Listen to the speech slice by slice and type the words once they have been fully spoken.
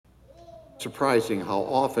surprising how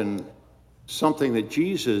often something that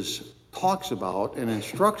Jesus talks about and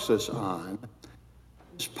instructs us on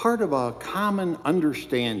is part of a common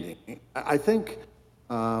understanding. I think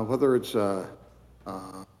whether it's a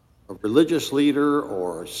religious leader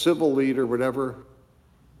or a civil leader, whatever,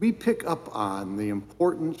 we pick up on the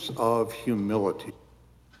importance of humility,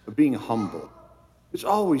 of being humble. It's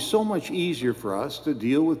always so much easier for us to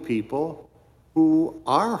deal with people who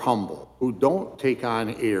are humble, who don't take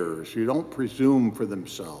on airs, who don't presume for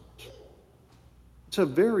themselves. It's a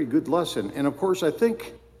very good lesson. And of course, I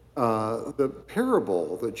think the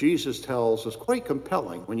parable that Jesus tells is quite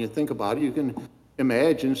compelling. When you think about it, you can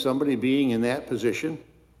imagine somebody being in that position.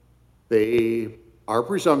 They are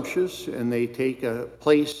presumptuous and they take a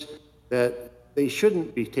place that they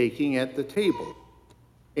shouldn't be taking at the table.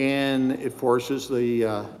 And it forces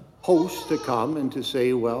the host to come and to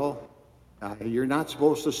say, well, you're not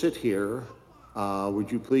supposed to sit here. Would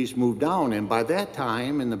you please move down? And by that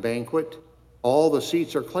time in the banquet, all the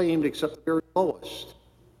seats are claimed except the very lowest.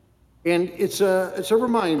 And it's a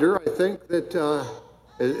reminder, I think, that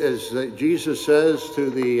as Jesus says to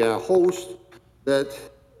the host, that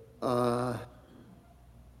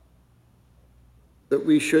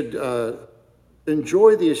we should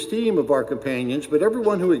enjoy the esteem of our companions, but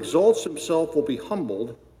everyone who exalts himself will be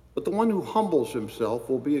humbled, but the one who humbles himself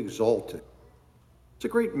will be exalted. It's a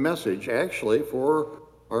great message, actually, for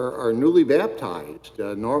our newly baptized.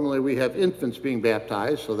 Normally we have infants being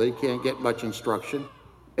baptized, so they can't get much instruction.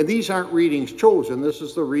 And these aren't readings chosen. This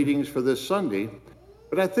is the readings for this Sunday.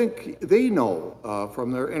 But I think they know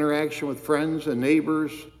from their interaction with friends and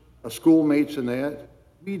neighbors, schoolmates and that,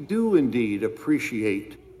 we do indeed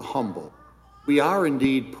appreciate the humble. We are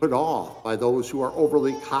indeed put off by those who are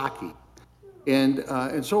overly cocky.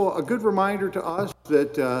 And so a good reminder to us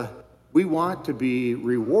that we want to be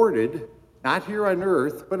rewarded, not here on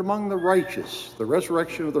earth, but among the righteous, the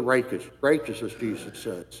resurrection of the righteous, as Jesus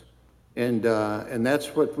says. And that's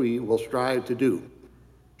what we will strive to do.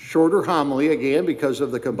 Shorter homily, again, because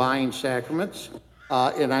of the combined sacraments.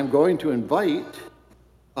 And I'm going to invite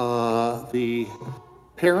the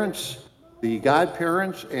parents, the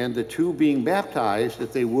godparents, and the two being baptized,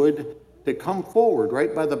 if they would, to come forward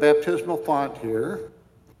right by the baptismal font here.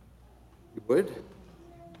 You would?